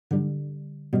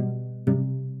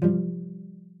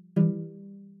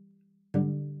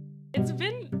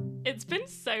it's been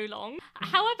so long.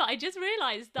 However, I just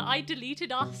realised that I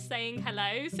deleted us saying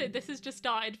hello, so this has just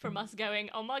started from us going,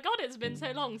 oh my god, it's been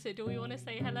so long, so do we want to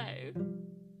say hello?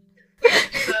 Yeah,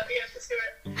 let's do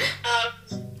it.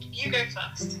 You go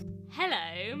first.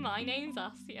 Hello, my name's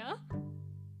Asya.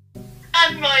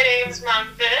 And my name's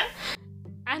Manvir.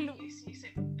 And You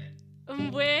say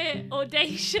we're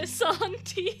audacious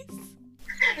aunties.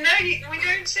 No, we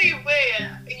don't say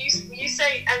we're. You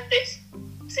say, and this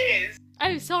is.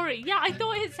 Oh, sorry. Yeah, I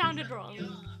thought it sounded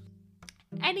wrong.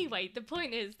 Anyway, the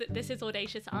point is that this is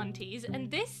Audacious Aunties, and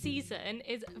this season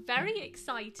is very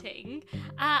exciting.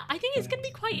 I think it's going to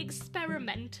be quite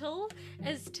experimental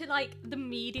as to, like, the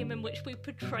medium in which we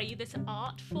portray this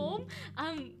art form.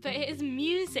 But it is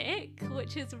music,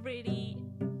 which is really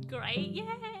great.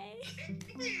 Yay! It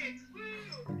is,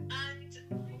 woo! And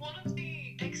one of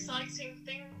the exciting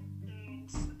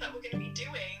things that we're going to be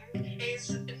doing is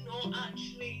not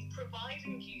actually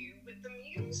providing you with the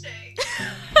music.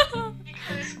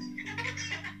 Because,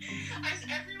 as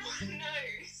everyone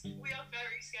knows, we are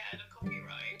very scared of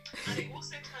copyright. And it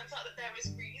also turns out that there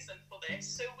is reason for this.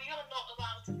 So we are not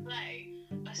allowed to play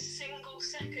a single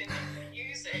second of the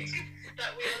music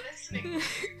that we are listening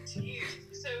to you.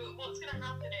 So what's going to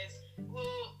happen is,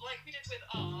 we'll, like we did with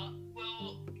art,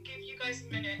 we'll give you guys a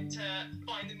minute to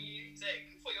find the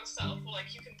music for yourself, or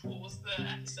like you can pause the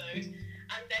episode,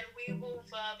 and then we will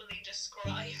verbally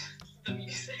describe the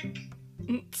music.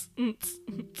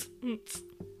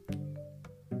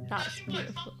 That's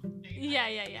beautiful. Yeah.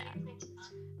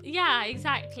 Yeah,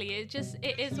 exactly. It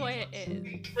is what it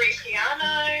is. Free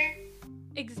piano.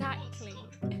 Exactly.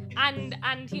 And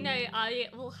you know,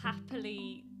 I'll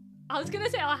happily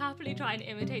try and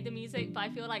imitate the music, but I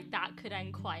feel like that could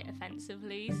end quite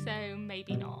offensively, so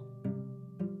maybe not.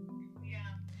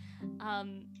 Yeah.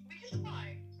 We can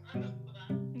try. I'm up for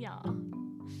that. Yeah.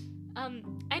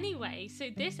 Anyway, so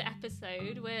this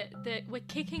episode we're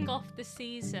kicking off the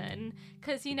season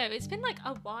because, you know, it's been like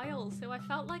a while, so I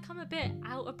felt like I'm a bit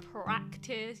out of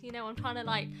practice. You know, I'm trying to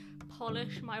like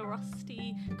polish my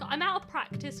rusty. I'm out of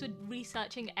practice with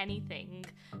researching anything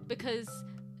because,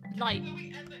 like, Will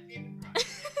we ever in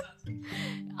practice?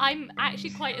 I'm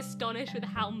actually quite astonished with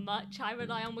how much I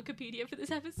rely on Wikipedia for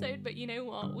this episode, but you know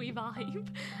what? We vibe.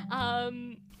 Are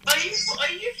you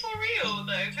for real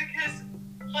though? Because,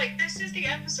 like, this is the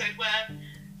episode where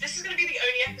this is going to be the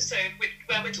only episode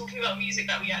where we're talking about music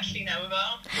that we actually know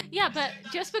about. Yeah, but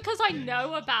just because okay,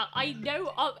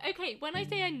 when I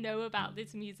say I know about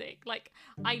this music, like,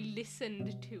 I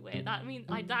listened to it,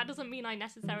 that doesn't mean I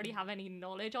necessarily have any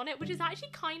knowledge on it, which is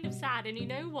actually kind of sad. And you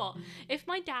know what? If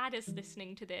my dad is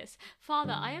listening to this,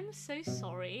 Father, I am so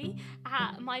sorry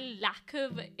at my lack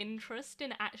of interest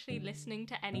in actually listening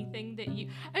to anything that you...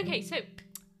 Okay, so...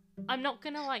 I'm not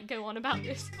gonna, like, go on about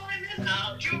this.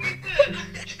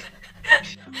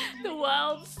 The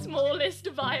world's smallest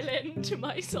violin to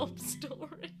my sob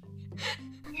story.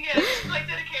 Yeah, just, like,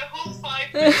 dedicate a whole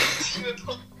 5 minutes to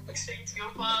apologizing to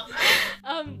your father.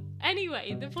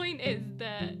 Anyway, the point is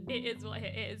that it is what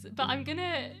it is. But I'm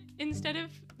gonna, instead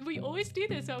of... We always do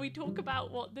this where we talk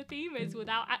about what the theme is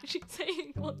without actually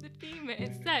saying what the theme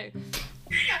is. So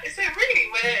really,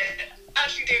 we're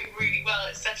actually doing really well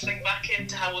at settling back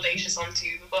into how Audacious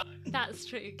Aunties work. That's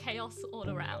true. Chaos all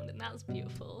around, and that's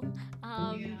beautiful.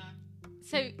 Yeah.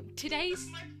 So today's...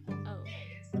 Oh.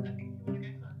 I think you want to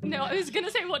go first. No, I was going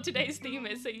to say what today's theme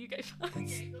is, so you go first.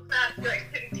 Okay, so that,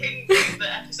 like, continue the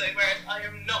episode, whereas I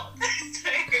am not. So,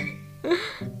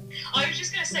 I was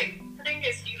just going to say, the thing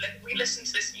is, we listen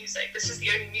to this music. This is the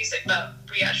only music that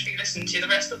we actually listen to. The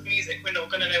rest of the music we're not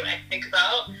going to know anything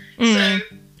about. So,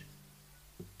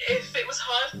 if it was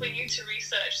hard for you to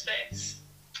research this,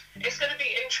 it's going to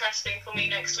be interesting for me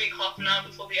next week, half an hour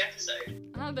before the episode.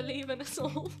 I believe in us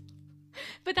all.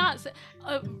 But that's,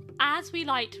 as we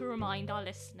like to remind our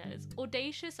listeners,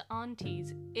 Audacious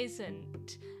Aunties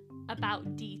isn't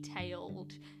about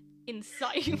detailed,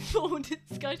 insightful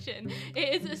discussion.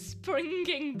 It is a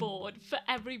springing board for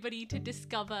everybody to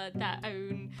discover their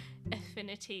own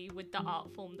affinity with the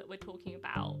art form that we're talking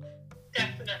about.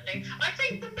 Definitely. I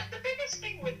think the biggest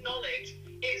thing with knowledge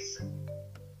is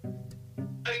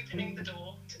opening the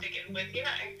door to begin with, you know?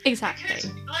 Exactly. Because,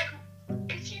 like,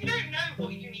 if you don't know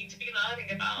what you need to be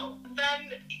learning about,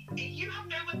 then you have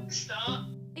nowhere to start.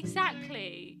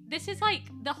 Exactly. This is like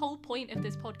the whole point of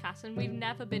this podcast, and we've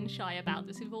never been shy about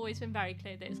this. We've always been very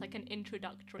clear that it's like an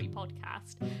introductory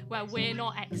podcast where we're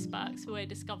not experts, we're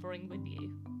discovering with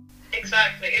you.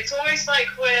 Exactly. It's always like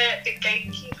we're the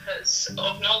gatekeepers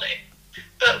of knowledge.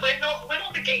 But we're not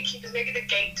the gatekeepers, maybe the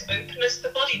gate openers, the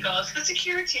bodyguards, the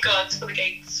security guards for the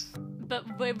gates. but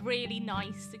we're really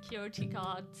nice security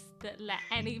guards that let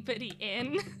anybody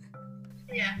in.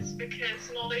 Yes, because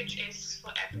knowledge is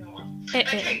for everyone. It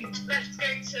Okay, let's go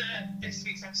to this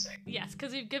week's episode. Yes,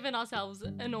 because we've given ourselves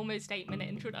an almost 8-minute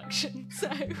introduction, so...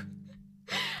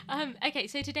 okay,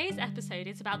 so today's episode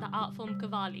is about the art form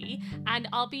Qawwali, and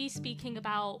I'll be speaking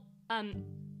about a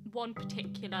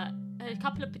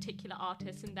couple of particular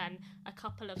artists, and then a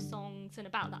couple of songs, and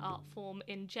about the art form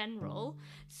in general.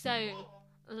 So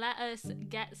let us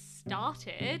get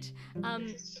started.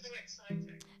 This is so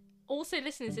exciting. Also,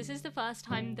 listeners, this is the first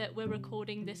time that we're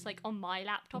recording this like on my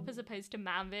laptop as opposed to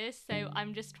Manvis, so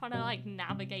I'm just trying to like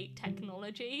navigate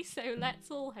technology. So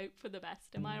let's all hope for the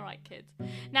best. Am I right, kids?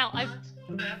 Now, I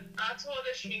told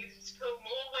her she needs to put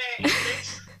more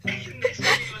weight in this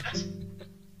video.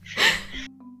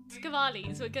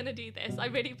 Qawwalis, we're gonna do this. I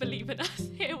really believe in us.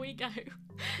 Here we go.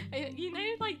 You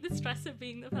know, like the stress of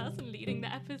being the person leading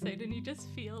the episode, and you just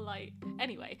feel like...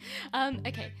 Anyway,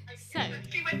 okay, so...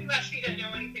 Especially when you actually don't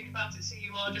know anything about it, so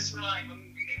you are just relying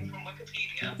on reading from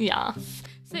Wikipedia. Yeah.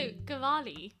 So,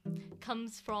 Qawwali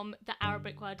comes from the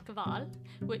Arabic word Qawwal,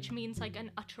 which means like an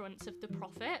utterance of the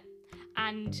prophet,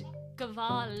 and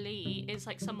Qawwali is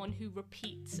like someone who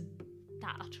repeats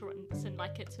that utterance, and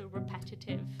like it's a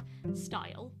repetitive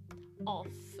style of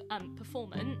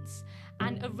performance.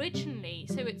 And originally,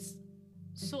 so it's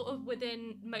sort of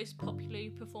within most popularly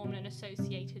performed and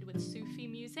associated with Sufi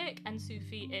music, and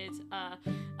Sufi is a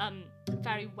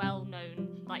very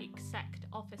well-known like sect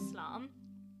of Islam.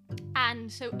 And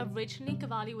so originally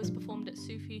Qawwali was performed at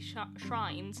Sufi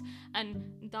shrines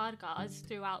and dargahs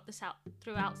throughout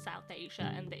South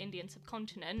Asia and the Indian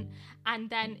subcontinent, and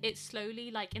then it slowly,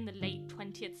 like in the late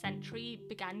 20th century,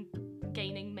 began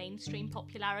gaining mainstream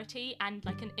popularity and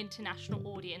like an international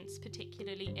audience,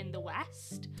 particularly in the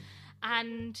West.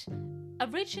 And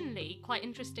originally, quite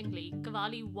interestingly,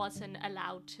 Qawwali wasn't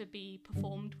allowed to be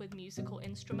performed with musical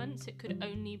instruments. It could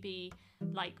only be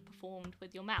like performed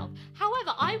with your mouth.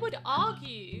 However, I would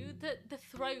argue that the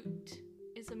throat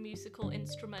is a musical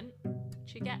instrument.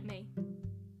 Do you get me?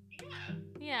 Yeah.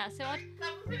 Yeah, so I'd...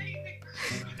 That wasn't anything.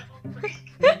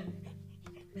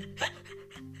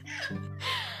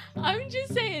 I'm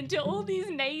just saying, to all these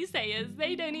naysayers,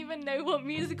 they don't even know what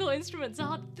musical instruments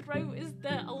are. Throat is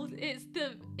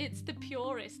it's the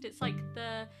purest. It's like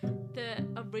the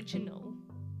original,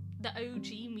 the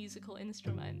OG musical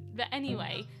instrument. But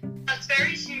anyway, That's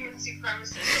very human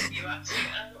supremacist of you, actually.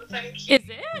 Thank you. is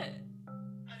it?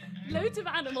 Loads of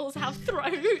animals have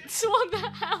throats. What the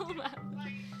hell,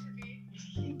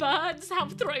 man? Birds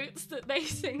have throats that they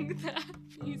sing their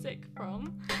music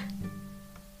from.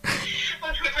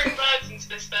 Why don't we bring birds into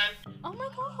this then? Oh my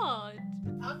god.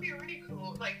 That would be really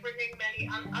cool. Like bringing many.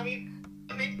 I mean,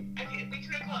 we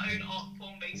could have our own art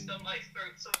form based on like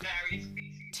throats of various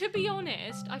species. To be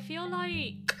honest, I feel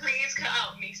like... Please cut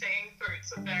out me saying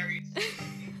throats of various species.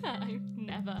 I've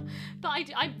never. But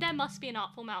I there must be an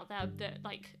art form out there that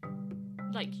like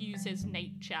uses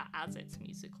nature as its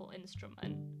musical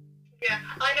instrument. Yeah,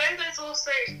 I know there's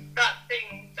also that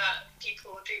thing that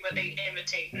people do where they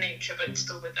imitate nature but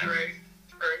still with their own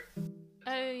throat.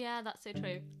 Oh yeah, that's so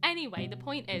true. Anyway, the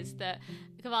point is that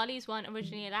Qawwalis weren't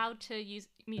originally allowed to use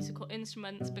musical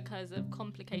instruments because of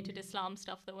complicated Islam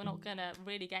stuff that we're not gonna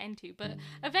really get into, but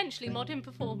eventually modern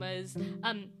performers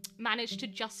managed to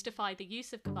justify the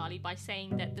use of Qawwali by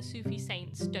saying that the Sufi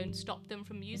saints don't stop them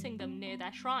from using them near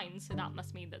their shrines, so that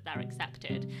must mean that they're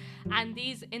accepted. And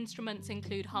these instruments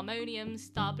include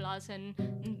harmoniums, tablas and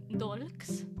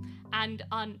dolks, and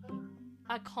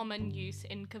a common use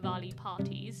in Qawwali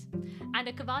parties. And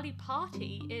a Qawwali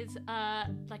party is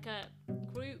like a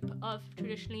group of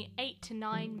traditionally 8 to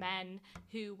 9 men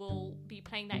who will be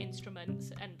playing their instruments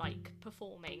and like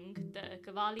performing the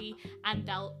Qawwali, and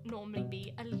there'll normally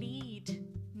be a lead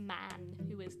man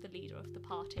who is the leader of the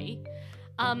party.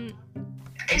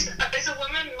 Is a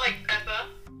woman like ever?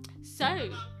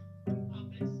 So,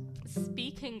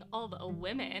 speaking of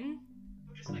women,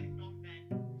 Or just like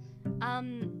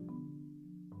non-men?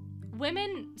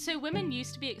 Women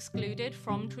used to be excluded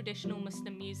from traditional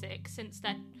Muslim music since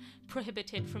they're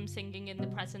prohibited from singing in the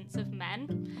presence of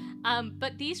men.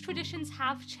 But these traditions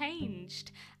have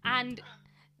changed, and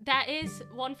there is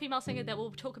one female singer that we'll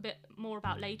talk a bit more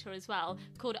about later as well,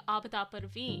 called Abida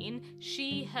Parveen.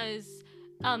 She has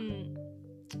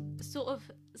sort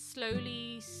of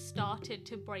slowly started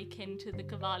to break into the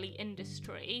Qawwali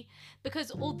industry,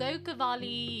 because although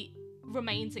Qawwali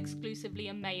remains exclusively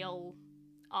a male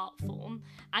art form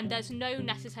and there's no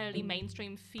necessarily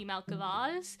mainstream female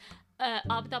qawwals,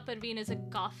 Abda Parveen is a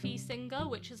Gafi singer,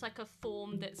 which is like a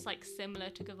form that's like similar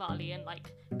to Qawwali and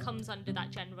like comes under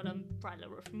that general umbrella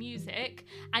of music.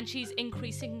 And she's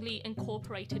increasingly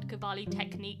incorporated Qawwali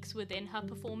techniques within her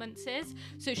performances.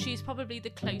 So she's probably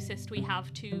the closest we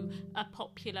have to a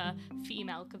popular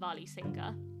female Qawwali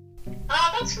singer.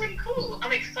 Oh, that's really cool.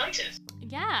 I'm excited.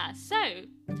 Yeah, so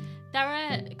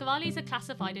Qawwalis are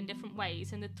classified in different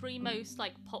ways, and the three most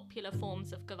like popular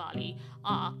forms of Qawwali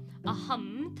are a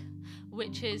hamd,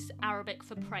 which is Arabic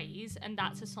for praise, and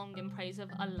that's a song in praise of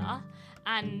Allah.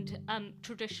 And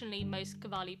traditionally, most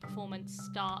Qawwali performances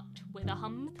start with a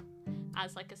hamd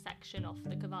as like a section of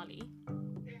the Qawwali.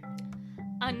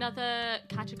 Another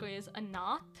category is a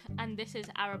naat, and this is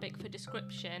Arabic for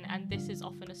description, and this is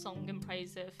often a song in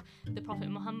praise of the Prophet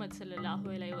Muhammad sallallahu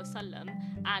alaihi wasallam.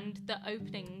 And the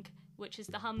opening, which is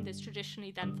the hamd, is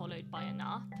traditionally then followed by a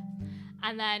naat.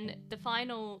 And then the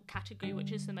final category,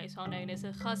 which is the most well known, is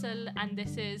a ghazal, and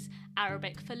this is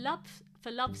Arabic for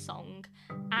love song.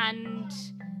 And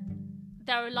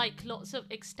there are like lots of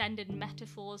extended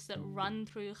metaphors that run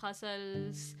through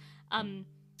ghazals,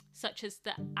 such as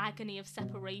the agony of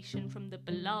separation from the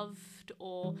beloved,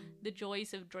 or the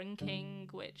joys of drinking,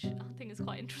 which I think is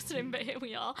quite interesting, but here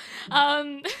we are.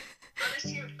 Unless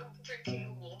you're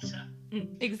drinking water.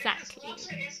 Exactly. Because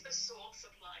water is the source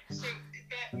of life, so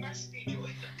there must be joy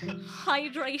that comes.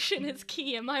 Hydration is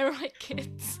key, am I right,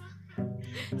 kids?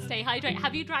 Stay hydrated.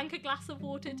 Have you drank a glass of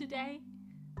water today?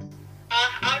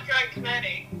 I drank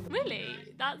many. Really?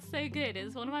 That's so good.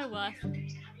 It's one of my worst. Have you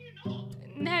not?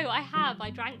 No, I have. I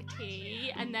drank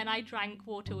tea and then I drank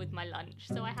water with my lunch,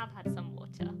 so I have had some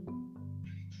water.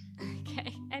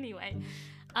 Okay, anyway.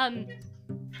 I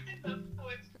love how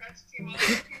impressed you are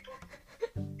when people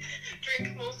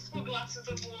drink multiple glasses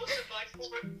of water by 4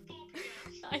 p.m.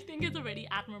 I think it's a really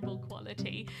admirable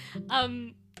quality.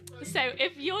 So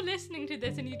if you're listening to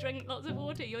this and you drink lots of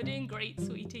water, you're doing great,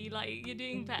 sweetie. Like, you're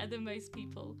doing better than most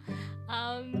people.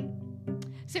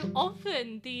 So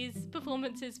often these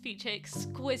performances feature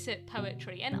exquisite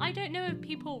poetry, and I don't know if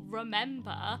people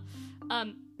remember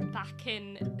back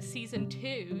in season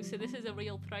 2, so this is a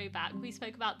real throwback, we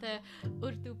spoke about the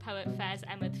Urdu poet Faiz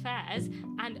Ahmed Faiz,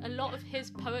 and a lot of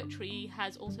his poetry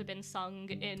has also been sung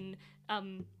in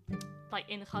like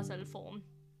in ghazal form.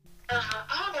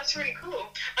 Oh, that's really cool.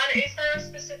 And is there a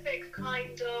specific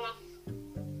kind of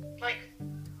like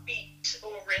beat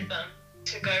or rhythm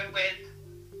to go with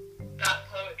that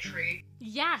poetry?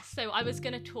 Yeah, so I was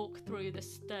going to talk through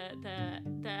this,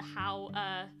 the how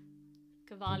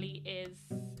Qawwali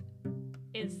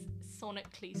is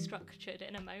sonically structured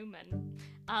in a moment.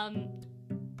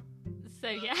 So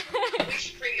yeah. We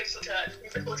should bring up some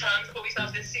musical terms before we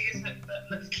start this season, but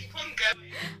let's keep on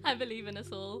going. I believe in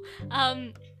us all.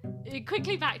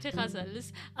 Quickly back to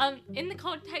ghazals. In the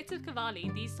context of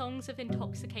Qawwali, these songs of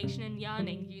intoxication and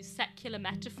yearning use secular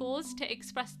metaphors to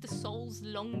express the soul's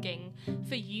longing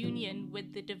for union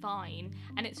with the divine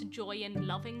and its joy in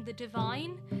loving the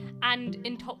divine. And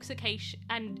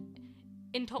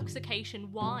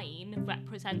intoxication wine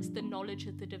represents the knowledge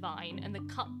of the divine, and the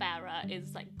cupbearer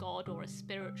is like God or a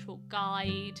spiritual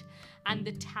guide, and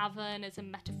the tavern is a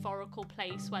metaphorical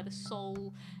place where the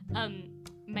soul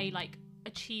may like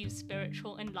achieve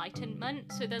spiritual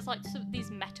enlightenment. So there's like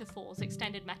these metaphors,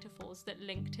 extended metaphors that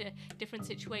link to different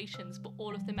situations, but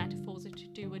all of the metaphors are to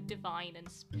do with divine and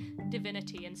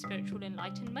divinity and spiritual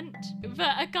enlightenment.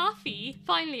 But a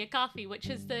Gafi, which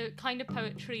is the kind of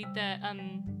poetry that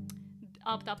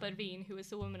Abda Parveen, who was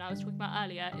the woman I was talking about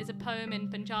earlier, is a poem in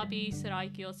Punjabi,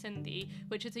 Saraiki or Sindhi,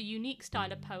 which is a unique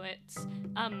style of poets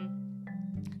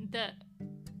that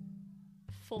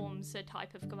forms a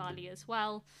type of Qawwali as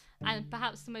well. And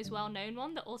perhaps the most well-known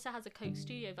one that also has a Coke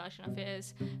Studio version of it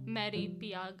is Meri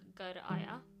Piya Ghar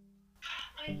Aaya.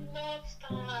 I love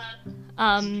that.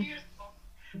 It's beautiful.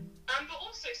 But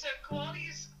also, so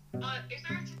Qawwalis, is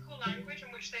there a typical language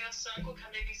in which they are sung, or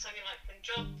can they be sung in like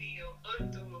Punjabi or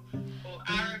Urdu or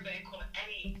Arabic or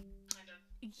any kind of?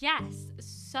 Yes,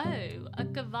 so a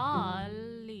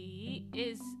Qawwali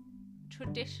is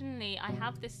traditionally, I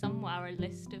have this somewhere, a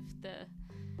list of the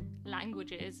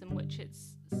languages in which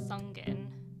it's sung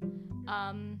in.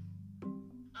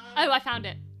 I found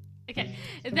it. Okay,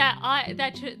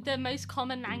 the most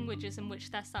common languages in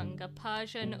which they're sung are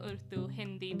Persian, Urdu,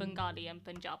 Hindi, Bengali, and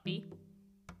Punjabi.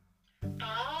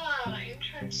 Ah,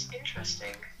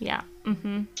 interesting. Yeah.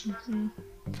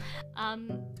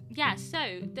 Yeah.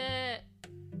 So the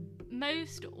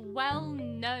most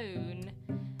well-known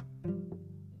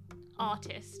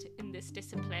artist in this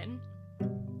discipline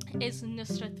is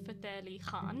Nusrat Fateh Ali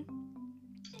Khan.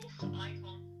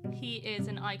 Icon. He is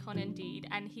an icon indeed,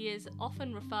 and he is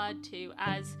often referred to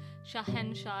as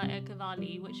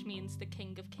Shahenshah-e-Qawwali, which means the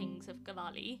King of Kings of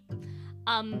Qawwali.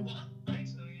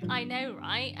 I know,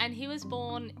 right? And he was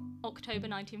born October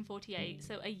 1948,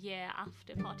 so a year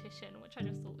after partition, which I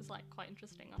just thought was like quite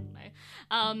interesting. I don't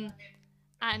know.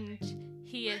 And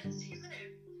he is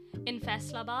in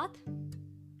Faisalabad.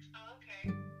 Oh,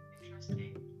 okay.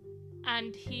 Interesting.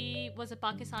 And he was a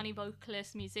Pakistani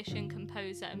vocalist, musician,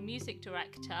 composer, and music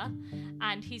director,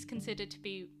 and he's considered to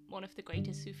be one of the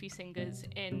greatest Sufi singers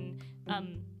in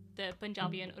the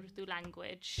Punjabi and Urdu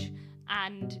language.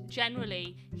 And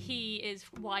generally, he is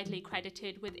widely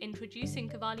credited with introducing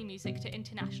Qawwali music to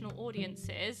international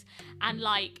audiences, and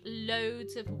like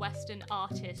loads of Western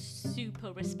artists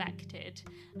super respected.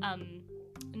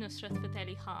 Nusrat Fateh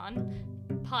Ali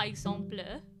Khan, par exemple,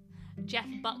 Jeff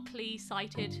Buckley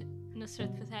cited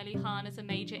Nusrat Fateh Ali Khan as a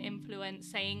major influence,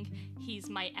 saying he's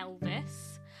my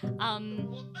Elvis.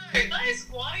 That is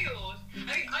wild.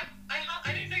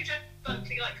 I don't know Jeff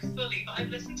Buckley like fully, but I've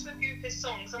listened to a few of his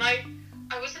songs, and I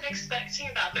wasn't expecting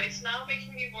that, but it's now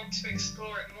making me want to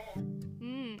explore it more.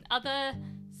 Other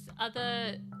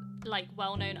like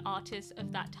well-known artists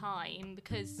of that time,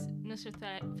 because Nusrat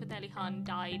Fateh Ali Khan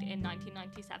died in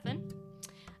 1997,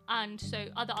 and so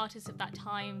other artists of that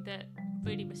time that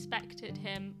really respected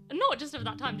him, not just of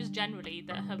that time, just generally,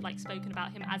 that have like spoken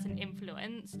about him as an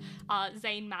influence, are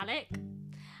Zayn Malik,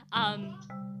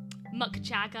 Mick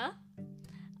Jagger,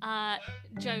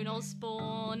 Joan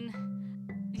Osborne.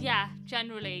 Yeah,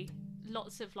 generally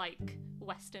lots of like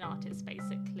Western artists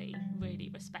basically really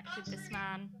respected this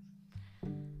man.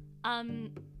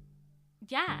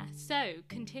 Yeah, so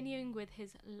continuing with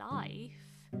his life,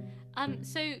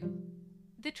 so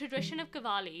the tradition of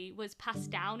Qawwali was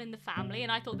passed down in the family,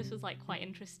 and I thought this was like quite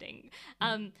interesting,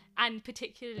 and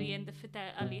particularly in the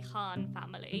Fateh Ali Khan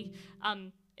family.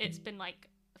 It's been like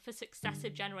for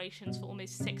successive generations, for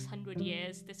almost 600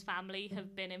 years, this family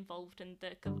have been involved in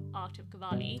the art of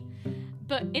Qawwali.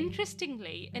 But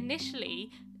interestingly,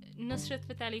 initially, Nusrat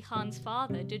Fateh Ali Khan's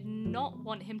father did not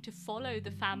want him to follow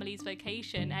the family's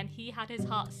vocation, and he had his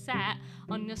heart set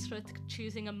on Nusrat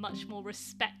choosing a much more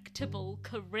respectable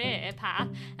career path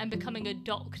and becoming a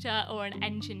doctor or an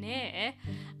engineer,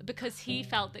 because he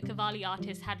felt that Qawwali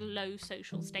artists had low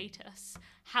social status.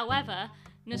 However,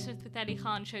 Nusrat Fateh Ali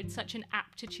Khan showed such an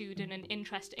aptitude and an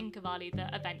interest in Qawwali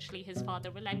that eventually his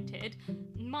father relented,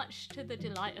 much to the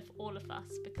delight of all of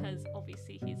us, because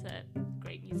obviously he's a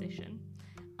great musician.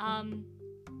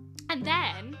 And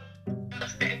then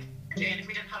That's a bit interesting. If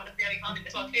we didn't have Fateh Ali Khan in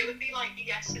this one, it would be like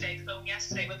Yesterday, the film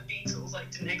Yesterday, where the Beatles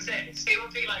like didn't exist. It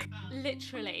would be like that.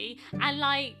 Literally. And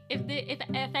like if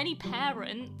any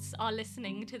parents are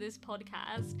listening to this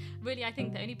podcast, really I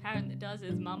think the only parent that does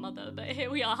is my mother, but here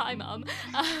we are. Hi Mum.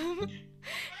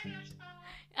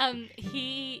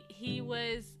 He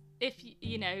was, if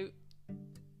you know,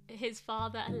 his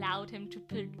father allowed him to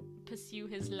pursue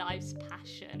his life's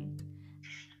passion.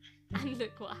 And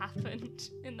look what happened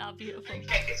in that beautiful.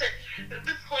 Okay, so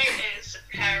the point is,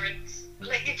 parents,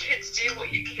 let your kids do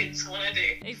what your kids want to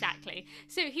do. Exactly.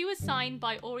 So he was signed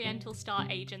by Oriental Star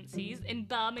Agencies in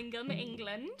Birmingham,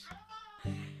 England,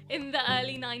 in the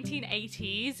early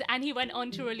 1980s, and he went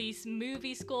on to release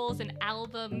movie scores and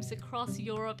albums across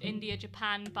Europe, India,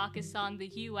 Japan, Pakistan, the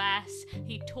US.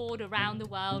 He toured around the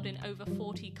world in over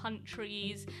 40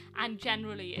 countries, and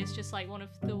generally is just like one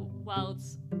of the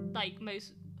world's like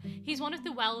he's one of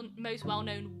the most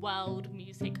well-known world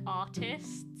music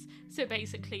artists. So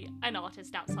basically an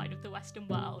artist outside of the Western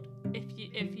world.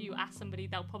 If you ask somebody,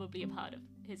 they'll probably have heard of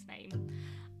his name.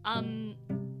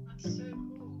 That's so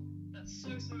cool. That's so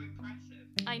impressive.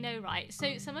 I know, right?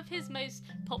 So some of his most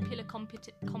popular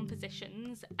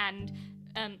compositions and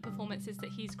performances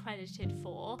that he's credited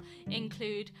for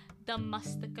include The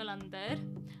Mast Qalandar,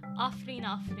 Afreen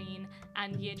Afreen,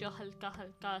 and Ye Jo Halka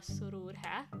Halka Surur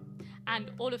Hai.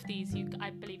 And all of these, I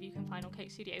believe you can find on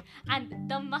Coke Studio. And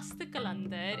The Mast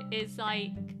Qalandar is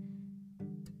like,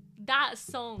 that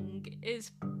song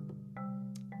is,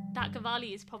 that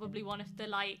Qawwali is probably one of the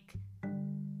like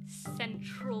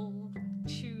central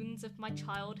tunes of my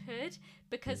childhood,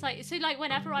 because like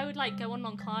whenever I would like go on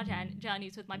long car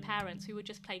journeys with my parents, we would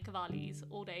just play Qawwalis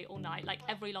all day all night. Like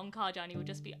every long car journey would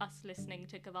just be us listening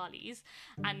to Qawwalis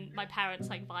and my parents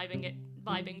like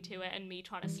vibing to it and me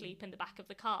trying to sleep in the back of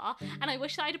the car. And I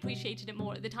wish that I'd appreciated it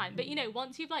more at the time, but you know,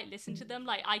 once you've like listened to them,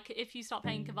 like if you start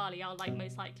playing Qawwali, I'll like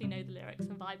most likely know the lyrics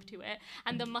and vibe to it.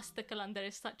 And The Mast Qalandar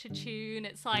is such a tune.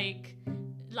 It's like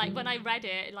when I read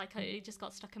it, like it just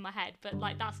got stuck in my head, but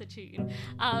like that's a tune.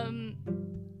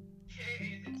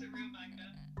 It's a real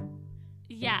banger.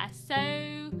 Yeah,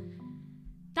 so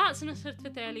that's Nusrat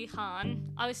Fateh Ali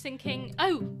Khan. I was thinking,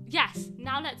 oh, yes,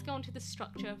 now let's go on to the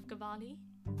structure of Qawwali.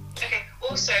 Okay,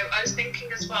 also, I was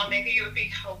thinking as well, maybe it would be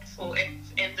helpful if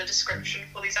in the description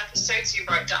for these episodes you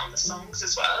write down the songs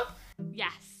as well.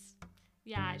 Yes.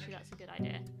 Yeah, actually, that's a good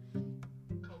idea.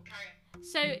 Cool, carry on.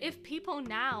 So if people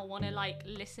now want to like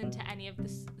listen to any of the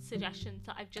suggestions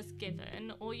that I've just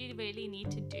given, all you really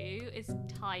need to do is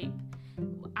type.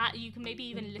 You can maybe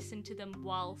even listen to them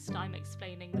whilst I'm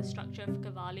explaining the structure of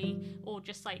Qawwali, or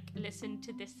just like listen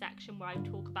to this section where I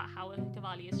talk about how a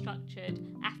Qawwali is structured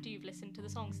after you've listened to the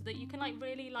song, so that you can like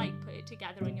really like put it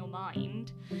together in your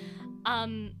mind.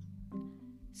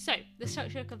 So the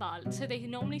structure of Qawwali. So they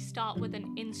normally start with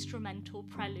an instrumental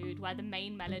prelude where the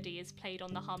main melody is played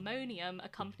on the harmonium,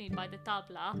 accompanied by the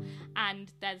tabla,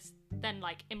 and there's then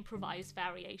like improvised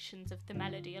variations of the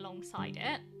melody alongside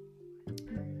it.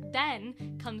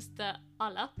 Then comes the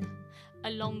alap, a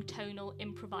long tonal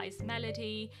improvised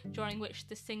melody during which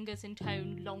the singers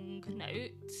intone long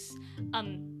notes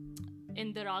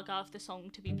in the raga of the song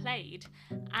to be played.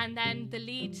 And then the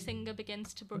lead singer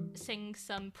begins to sing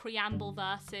some preamble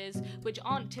verses which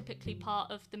aren't typically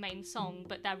part of the main song,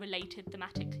 but they're related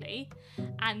thematically,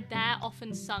 and they're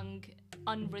often sung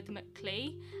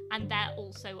unrhythmically, and they're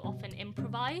also often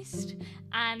improvised.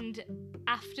 And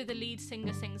after the lead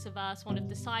singer sings a verse, one of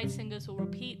the side singers will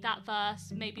repeat that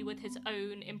verse, maybe with his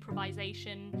own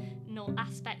improvisational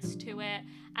aspects to it,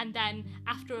 and then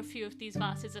after a few of these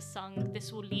verses are sung,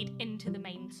 this will lead into the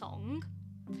main song.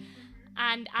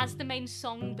 And as the main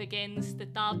song begins, the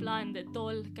tabla and the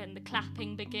dolk and the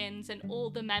clapping begins, and all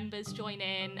the members join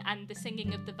in, and the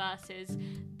singing of the verses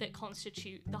that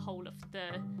constitute the whole of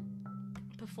the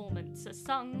performance are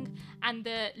sung, and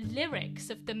the lyrics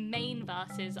of the main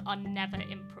verses are never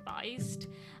improvised.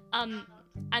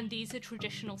 And these are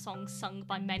traditional songs sung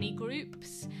by many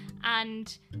groups,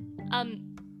 and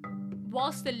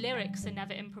whilst the lyrics are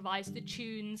never improvised, the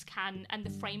tunes can, and the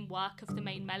framework of the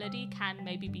main melody can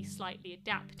maybe be slightly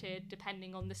adapted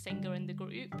depending on the singer and the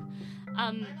group.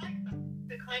 I like that.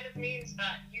 It kind of means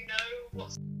that you know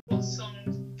what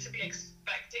song to be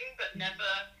expecting, but never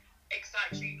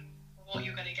exactly what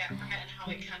you're going to get from it and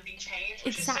how it can be changed.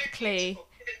 Which Exactly. Is so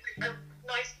beautiful. It's a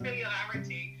nice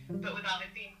familiarity, but without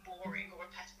it being boring or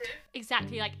repetitive.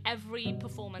 Exactly, like every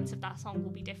performance of that song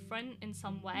will be different in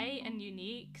some way and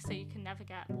unique, so you can never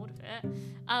get bored of it.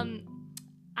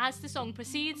 As the song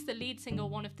proceeds, the lead singer or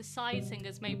one of the side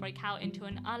singers may break out into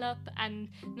an alap, and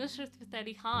Nusrat Fateh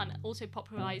Ali Khan also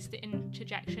popularised the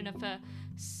interjection of a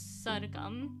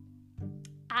sargam,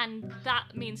 and that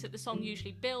means that the song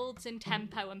usually builds in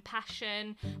tempo and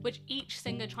passion, with each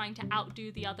singer trying to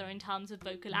outdo the other in terms of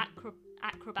vocal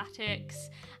acrobatics,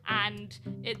 and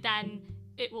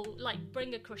it will like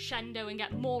bring a crescendo and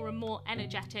get more and more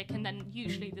energetic, and then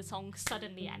usually the song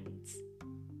suddenly ends.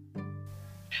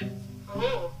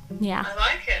 Oh, Yeah. I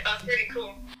like it. That's really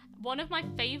cool. One of my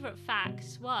favourite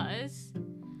facts was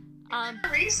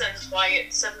Reasons why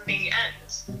it suddenly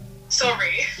ends.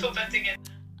 Sorry for butting in.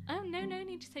 oh no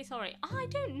need to say sorry. I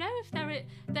don't know if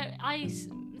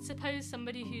suppose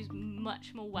somebody who's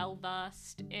much more well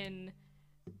versed in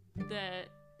the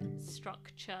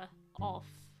structure of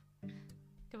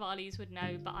Qawwalis would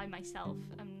know, but I myself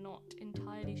am not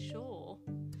entirely sure.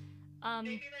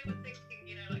 Maybe they were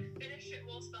thinking, like finish it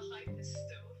whilst the hype is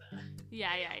still there.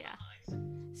 Yeah.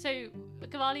 So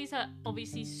Qawwalis are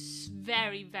obviously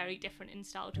very, very different in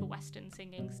style to Western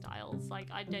singing styles. Like,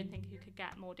 I don't think you could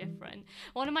get more different.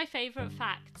 One of my favourite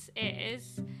facts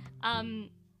is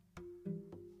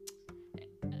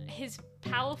his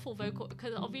powerful vocal,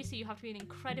 because obviously you have to be an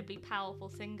incredibly powerful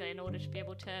singer in order to be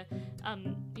able to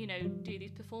do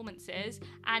these performances,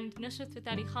 and Nusrat Fateh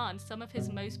Ali Khan, some of his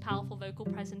most powerful vocal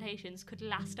presentations could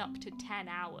last up to 10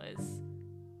 hours.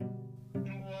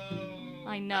 Whoa.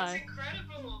 I know. That's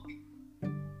incredible.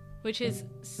 Which is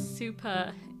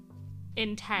super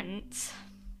intense.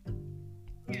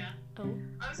 Yeah. Oh.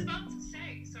 I was about to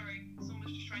say, sorry, someone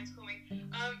was just trying to call me.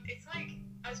 It's like,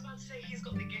 I was about to say he's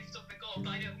got the gift of the god,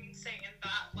 but I don't mean saying in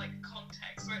that like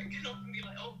context where it can often be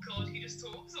like, oh god, he just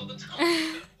talks all the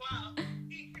time. But wow,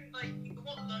 he can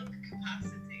what lung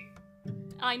capacity.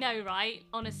 I know, right?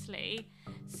 Honestly.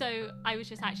 So I was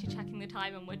just actually checking the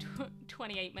time, and we're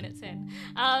 28 minutes in.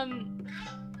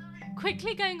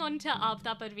 Quickly going on to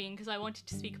Abda Parveen, because I wanted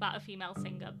to speak about a female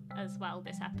singer as well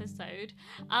this episode.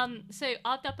 So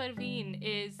Abda Parveen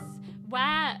is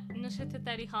where Nusrat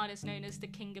Fateh Ali Khan is known as the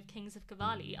King of Kings of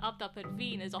Qawwali. Abda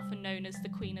Parveen is often known as the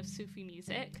Queen of Sufi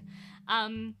music.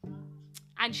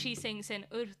 and she sings in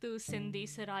Urdu, Sindhi,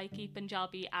 Saraiki,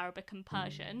 Punjabi, Arabic, and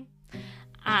Persian.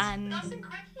 And that's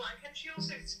incredible. And can she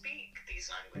also speak these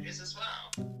languages as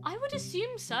well? I would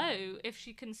assume so, if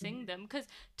she can sing them, because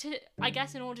I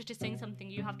guess in order to sing something,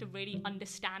 you have to really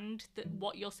understand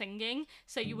what you're singing,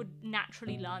 so you would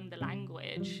naturally learn the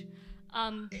language.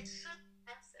 It's so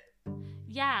impressive.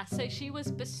 Yeah, so she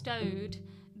was bestowed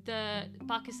the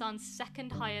Pakistan's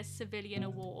second highest civilian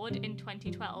award in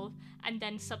 2012, and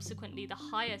then subsequently the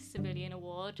highest civilian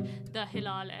award, the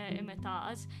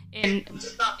Hilal-e-Imtiyaz, in I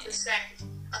was about to say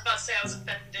I was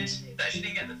offended that she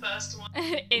didn't get the first one.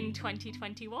 in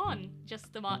 2021,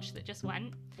 just the March that just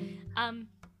went.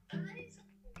 Amazing.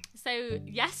 So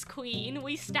yes, Queen,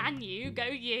 we stan you, go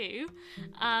you.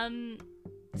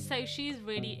 So she's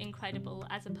really incredible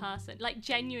as a person, like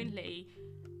genuinely.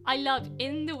 I love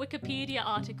in the Wikipedia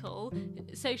article,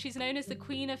 so she's known as the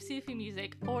Queen of Sufi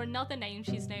music, or another name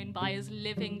she's known by is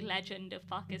Living Legend of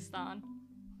Pakistan.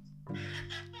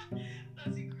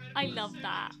 That's incredible. I love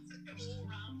that. It's an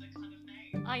all-rounder kind of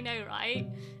name. I know, right?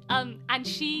 And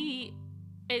she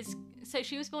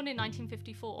was born in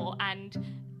 1954, and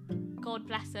God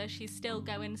bless her, she's still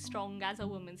going strong as a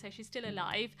woman, so she's still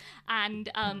alive,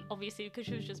 and obviously because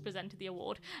she was just presented the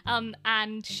award,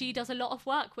 and she does a lot of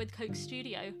work with Coke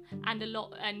Studio,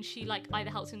 and she like either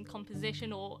helps in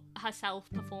composition or herself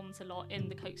performs a lot in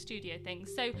the Coke Studio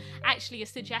things. So actually a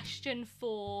suggestion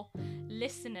for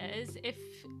listeners, if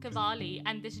Qawwali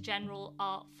and this general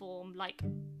art form, like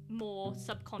more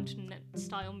subcontinent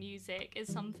style music,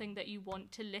 is something that you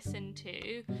want to listen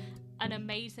to, an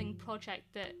amazing project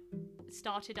that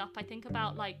started up I think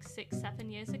about like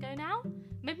 6-7 years ago now,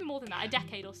 maybe more than that, a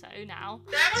decade or so now.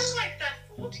 They're on like their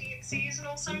 14th season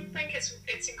or something.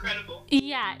 It's incredible.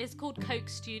 Yeah, it's called Coke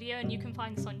Studio, and you can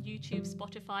find this on YouTube,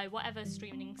 Spotify, whatever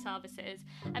streaming services,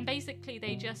 and basically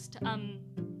they just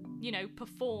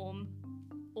perform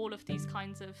all of these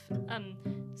kinds of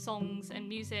songs and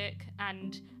music,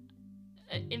 and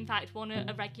in fact,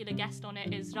 a regular guest on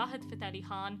it is Rahat Fateh Ali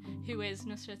Khan, who is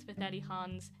Nusrat Fateh Ali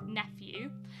Khan's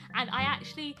nephew. And I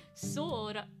actually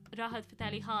saw Rahat Fateh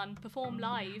Ali Khan perform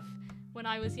live when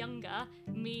I was younger.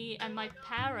 Me and my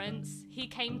parents, he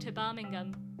came to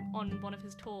Birmingham on one of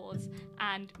his tours,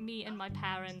 and me and my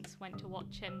parents went to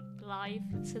watch him live.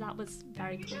 So that was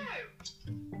very cool.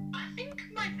 I think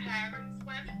my parents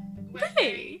went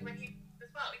Really? when he as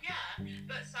well, yeah.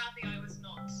 But sadly, I was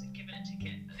not given a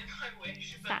ticket in my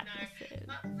wish. But Sadnesses.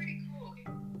 no, that's really cool.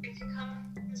 If you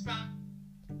come as well,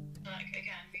 like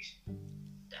again, we should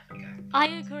definitely go. I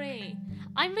agree.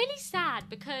 I'm really sad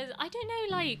because I don't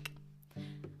know, like,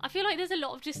 I feel like there's a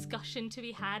lot of discussion to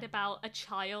be had about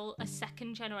a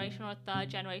second generation or a third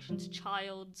generation's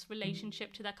child's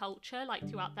relationship to their culture, like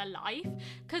throughout their life.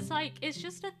 Because, like, it's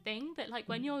just a thing that, like,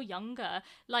 when you're younger,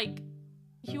 like,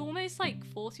 you almost like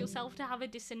force yourself to have a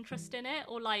disinterest in it,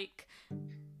 or like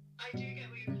I do get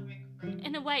where you're coming from.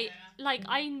 in a way, Yeah. like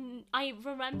I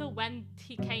remember when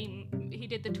he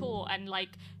did the tour, and like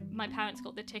my parents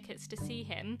got the tickets to see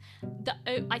him.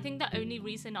 I think the only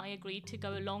reason I agreed to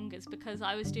go along is because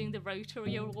I was doing the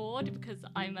Rotary Award, because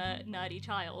I'm a nerdy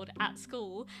child at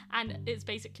school, and it's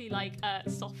basically like a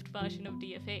soft version of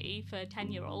DFE for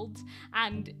 10-year-olds,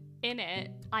 and in it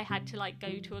I had to like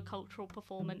go to a cultural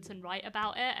performance and write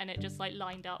about it, and it just like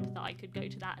lined up that I could go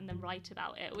to that and then write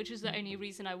about it, which is the only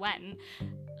reason I went.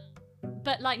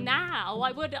 But like now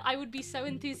I would be so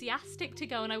enthusiastic to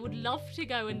go, and I would love to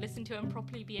go and listen to it and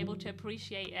properly be able to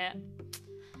appreciate it.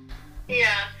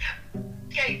 Yeah.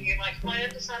 Okay, like my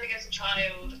understanding as a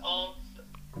child of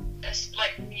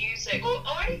like music or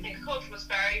anything culture was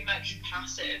very much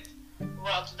passive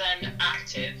rather than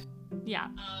active. Yeah.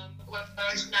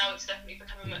 Whereas now it's definitely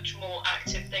become a much more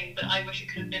active thing, but I wish it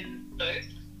could have been both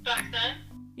back then.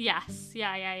 Yes,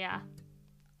 yeah.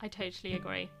 I totally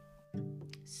agree.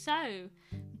 So,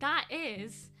 that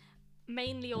is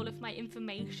mainly all of my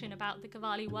information about the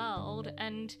Qawwali world,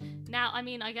 and now, I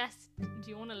mean, I guess, do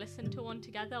you want to listen to one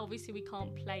together? Obviously we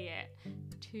can't play it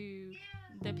to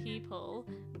the people,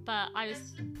 but I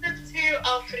was... Let's listen to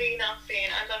Afreen Afreen.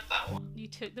 I love that one. You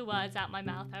took the words out my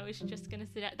mouth. I was just gonna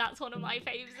say that's one of my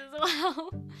faves as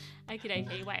well.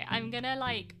 Okay, wait, I'm gonna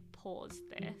like pause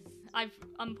this. I've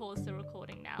unpaused the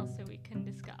recording now so we can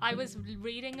discuss. I was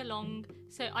reading along,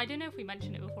 so I don't know if we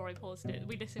mentioned it before I paused it.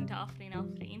 We listened to Afreen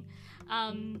Afreen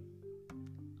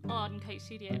on Coke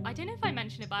Studio. I don't know if I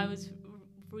mentioned it, but I was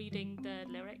reading the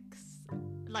lyrics,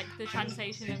 like the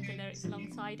translation of the lyrics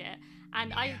alongside it,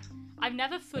 and I've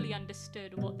never fully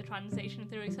understood what the translation of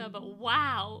the lyrics are, but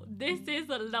wow, this is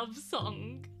a love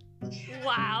song.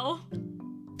 Wow.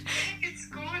 It's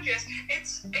gorgeous.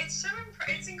 It's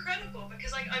it's incredible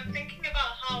because like I'm thinking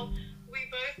about how we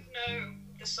both know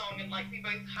the song and like we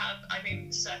both have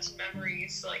certain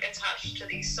memories like attached to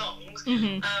these songs.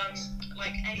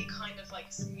 Like any kind of like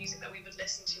music that we would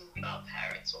listen to with our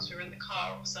parents whilst we were in the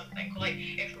car or something, or like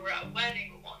if we were at a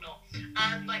wedding or whatnot,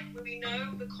 and like we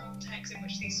know the context in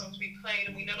which these songs be played,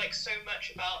 and we know like so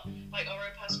much about like our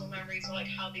own personal memories or like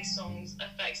how these songs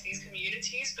affect these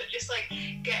communities, but just like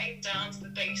getting down to the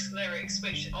base lyrics,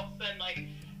 which often like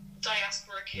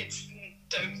diaspora kids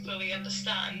don't fully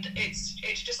understand, it's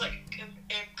just like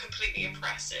completely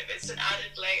impressive. It's an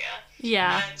added layer.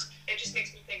 Yeah. And it just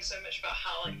makes me think so much about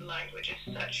how like language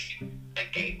is such a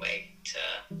gateway to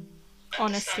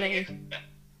honestly.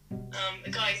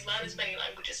 Guys, learn as many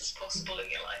languages as possible in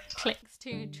your lifetime. Clicks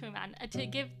to true, man. To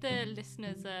give the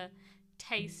listeners a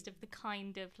taste of the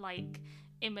kind of like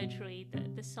imagery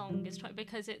that the song is trying,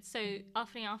 because it's so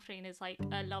Afreen Afreen is like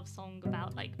a love song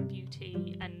about like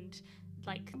beauty and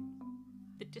like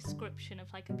the description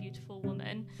of like a beautiful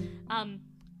woman,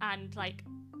 and like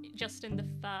just in the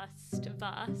first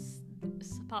verse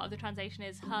part of the translation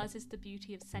is, hers is the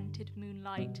beauty of scented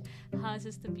moonlight, hers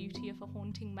is the beauty of a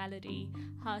haunting melody,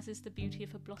 hers is the beauty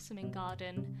of a blossoming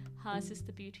garden, hers is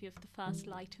the beauty of the first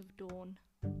light of dawn.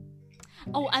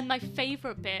 Oh, and my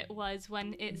favourite bit was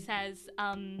when it says,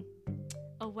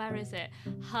 where is it?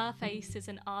 Her face is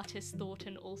an artist's thought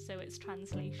and also its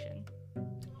translation.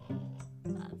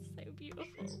 That's so beautiful.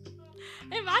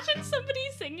 Imagine somebody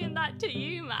singing that to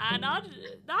you, man.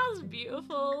 That's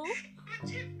beautiful. It would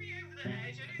tip me over the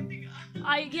edge. I don't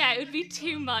think yeah, it would be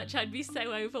too much. I'd be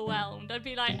so overwhelmed. I'd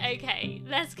be like, okay,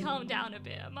 let's calm down a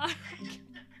bit, am I?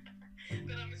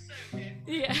 But I'm so good.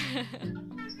 Yeah.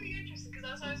 That's really interesting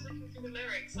because as I was looking through the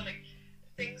lyrics, like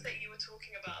things that you were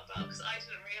talking about, because I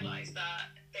didn't realise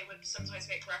that they would sometimes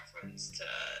make reference to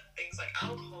things like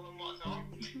alcohol and whatnot.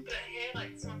 But here,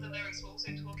 like some of the lyrics were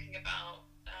also talking about,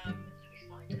 let me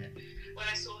find it. When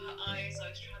I saw her eyes, I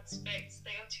was transfixed.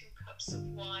 They are 2 cups of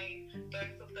wine,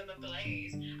 both of them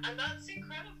ablaze. And that's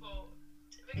incredible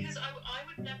because I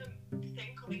would never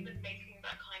think of even making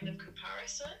that kind of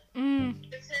comparison.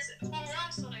 Because for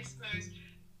us, I suppose,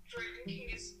 drinking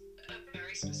is a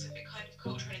very specific kind of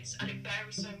culture, and it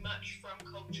varies so much from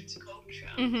culture to culture.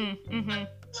 And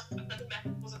the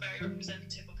metaphors are very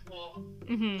representative of what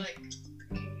like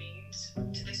drinking means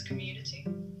to this community.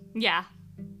 Yeah,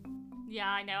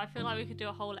 I know. I feel like we could do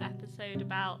a whole episode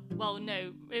about. Well,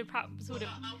 no, it perhaps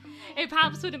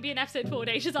wouldn't be an episode for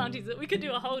Audacious Aunties. That we could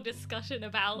do a whole discussion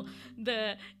about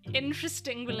the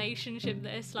interesting relationship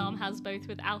that Islam has both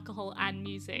with alcohol and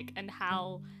music, and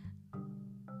how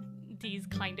these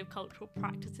kind of cultural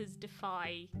practices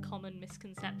defy common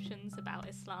misconceptions about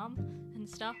Islam and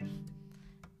stuff.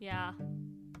 Yeah.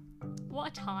 What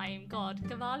a time. God,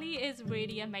 Diwali is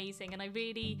really amazing, and I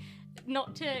really,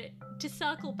 not to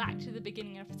circle back to the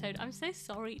beginning of the episode, I'm so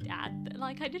sorry, Dad, that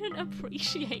like I didn't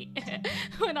appreciate it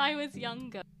when I was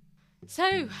younger.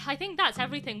 So, I think that's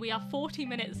everything. We are 40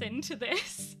 minutes into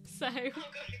this, so... Oh god,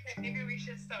 okay, maybe we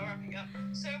should start wrapping up.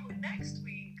 So, next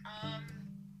week,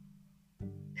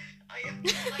 I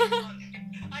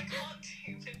can't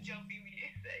do Punjabi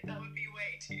music. That would be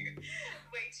way too,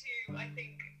 I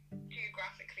think,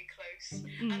 geographically close.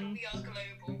 And we are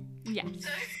global. Yes, so,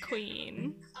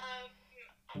 queen.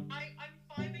 I'm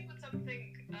vibing with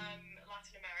something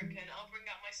Latin American. I'll bring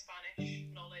out my Spanish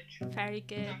knowledge. Very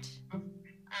good.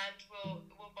 And we'll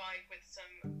vibe with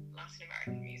some Latin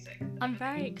American music. I'm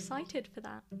very excited for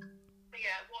that.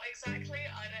 Yeah, what exactly?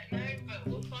 I don't know, but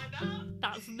we'll find out.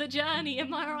 That's the journey,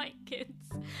 am I right,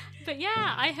 kids? But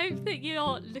yeah, I hope that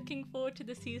you're looking forward to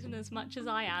the season as much as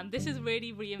I am. This has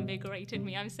really reinvigorated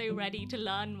me. I'm so ready to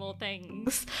learn more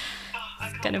things.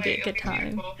 It's going to be a good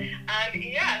time. And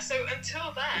yeah, so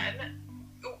until then,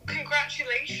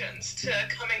 congratulations to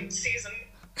coming season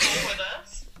 4 with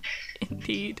us.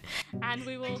 Indeed. And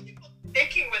we will... Thank you for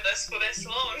sticking with us for this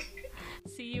long.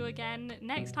 See you again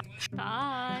next time.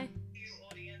 Bye. See you,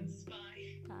 audience.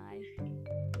 Bye. Bye.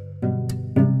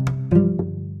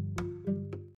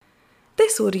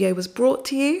 This audio was brought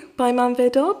to you by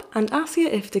Manveer Dob and Asia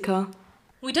Iftikhar.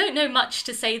 We don't know much,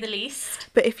 to say the least.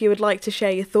 But if you would like to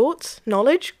share your thoughts,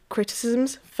 knowledge,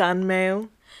 criticisms, fan mail,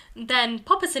 then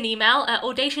pop us an email at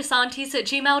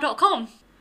audaciousaunties@gmail.com.